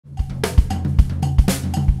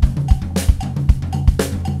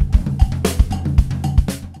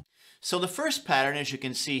So the first pattern, as you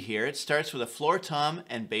can see here, it starts with a floor tom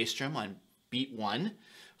and bass drum on beat 1,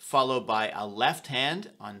 followed by a left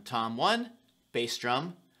hand on tom 1, bass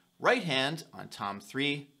drum, right hand on tom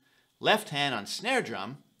 3, left hand on snare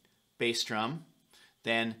drum, bass drum,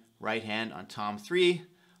 then right hand on tom 3,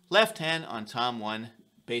 left hand on tom 1,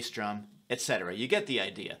 bass drum, etc. You get the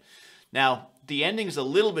idea. Now, the ending is a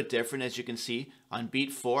little bit different, as you can see. On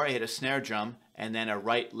beat 4, I hit a snare drum and then a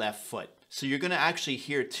right-left foot. So you're going to actually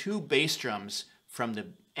hear two bass drums from the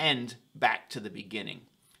end back to the beginning.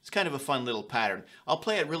 It's kind of a fun little pattern. I'll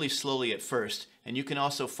play it really slowly at first, and you can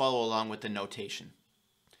also follow along with the notation.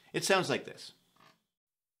 It sounds like this.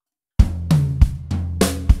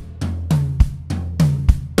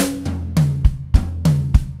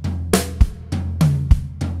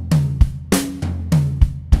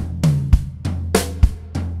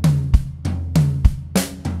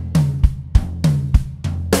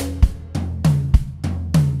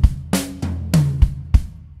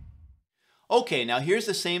 Okay, now here's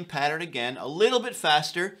the same pattern again, a little bit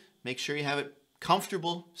faster. Make sure you have it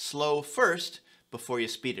comfortable, slow first before you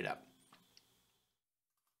speed it up.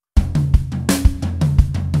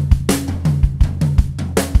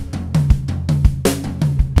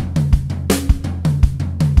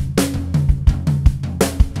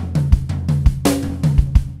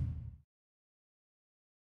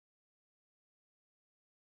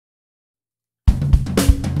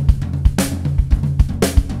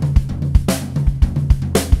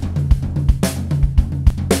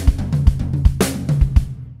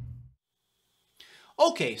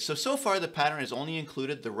 Okay, so far the pattern has only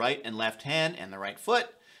included the right and left hand and the right foot.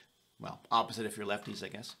 Well, opposite if you're lefties, I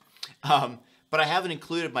guess. But I haven't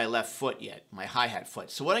included my left foot yet, my hi-hat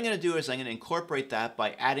foot. So what I'm going to do is I'm going to incorporate that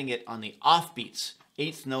by adding it on the offbeats,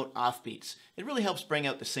 eighth note offbeats. It really helps bring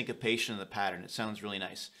out the syncopation of the pattern. It sounds really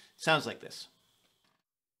nice. It sounds like this.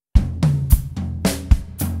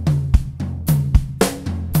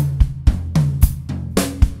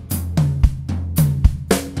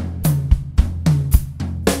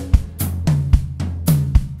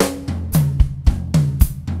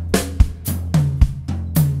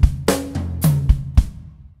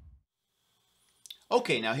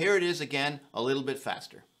 Okay, now here it is again, a little bit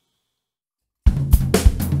faster.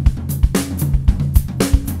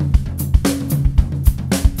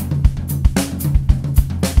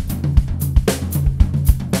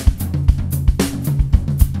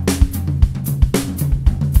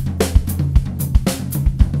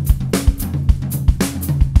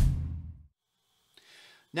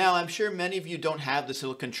 Now, I'm sure many of you don't have this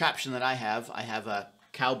little contraption that I have. I have a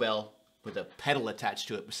cowbell with a pedal attached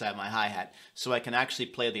to it beside my hi-hat, so I can actually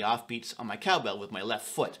play the offbeats on my cowbell with my left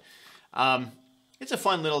foot. It's a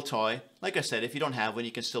fun little toy. Like I said, if you don't have one,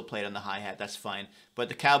 you can still play it on the hi-hat, that's fine. But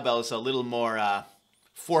the cowbell is a little more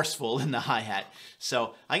forceful than the hi-hat.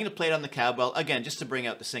 So I'm going to play it on the cowbell, again, just to bring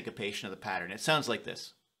out the syncopation of the pattern. It sounds like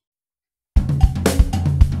this.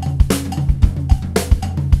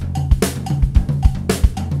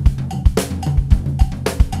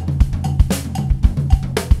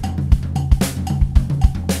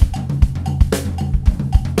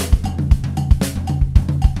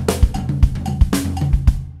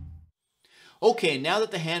 Okay, now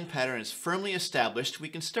that the hand pattern is firmly established, we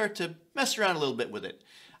can start to mess around a little bit with it.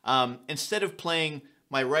 Instead of playing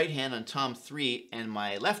my right hand on tom 3 and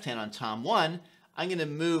my left hand on tom 1, I'm going to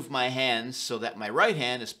move my hands so that my right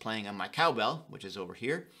hand is playing on my cowbell, which is over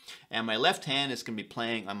here, and my left hand is going to be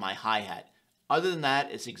playing on my hi-hat. Other than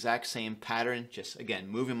that, it's the exact same pattern, just again,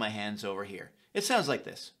 moving my hands over here. It sounds like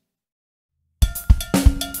this.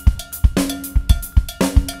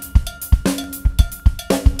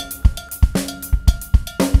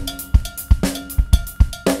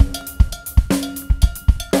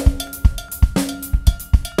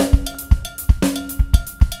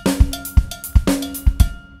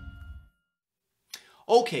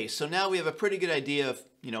 Okay, so now we have a pretty good idea of,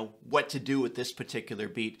 what to do with this particular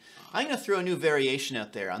beat. I'm going to throw a new variation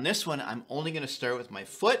out there. On this one, I'm only going to start with my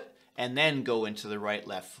foot and then go into the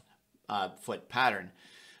right-left foot pattern.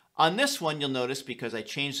 On this one, you'll notice, because I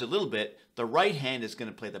changed a little bit, the right hand is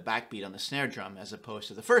going to play the backbeat on the snare drum as opposed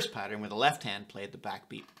to the first pattern where the left hand played the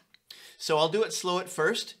backbeat. So I'll do it slow at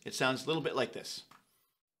first. It sounds a little bit like this.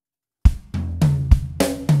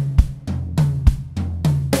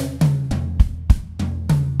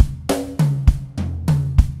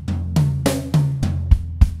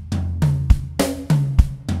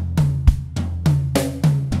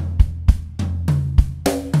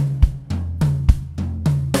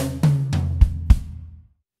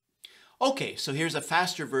 Okay, so here's a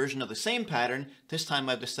faster version of the same pattern. This time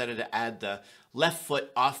I've decided to add the left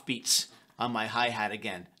foot offbeats on my hi-hat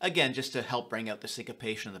again. Again, just to help bring out the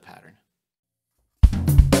syncopation of the pattern.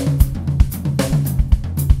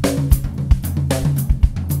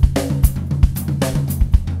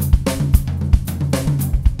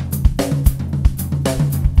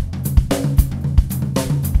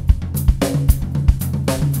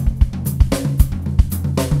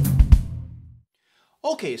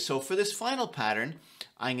 Okay, so for this final pattern,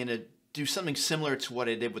 I'm going to do something similar to what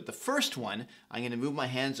I did with the first one. I'm going to move my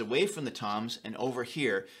hands away from the toms and over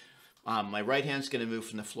here. My right hand is going to move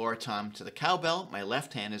from the floor tom to the cowbell. My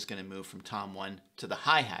left hand is going to move from tom 1 to the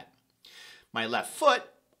hi-hat. My left foot,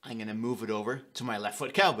 I'm going to move it over to my left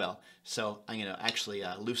foot cowbell. So I'm going to actually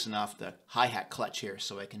loosen off the hi-hat clutch here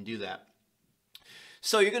so I can do that.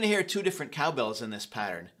 So you're going to hear two different cowbells in this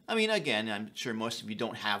pattern. I mean, again, I'm sure most of you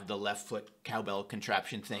don't have the left foot cowbell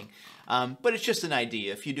contraption thing, but it's just an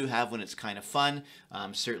idea. If you do have one, it's kind of fun.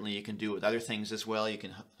 Certainly you can do it with other things as well. You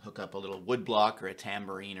can hook up a little wood block or a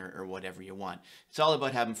tambourine or whatever you want. It's all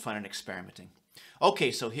about having fun and experimenting.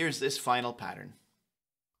 Okay, so here's this final pattern.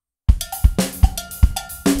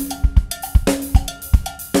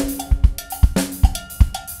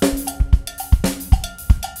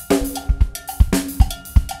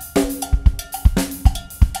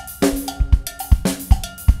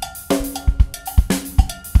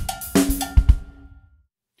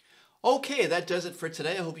 Okay, that does it for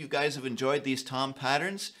today. I hope you guys have enjoyed these tom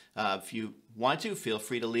patterns. If you want to, feel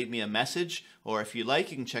free to leave me a message, or if you like,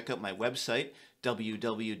 you can check out my website,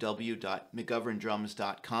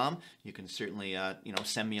 www.mcgoverndrums.com. You can certainly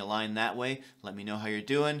send me a line that way. Let me know how you're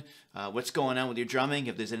doing, what's going on with your drumming,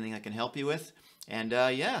 if there's anything I can help you with. And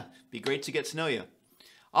yeah, be great to get to know you.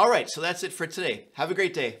 All right, so that's it for today. Have a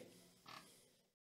great day.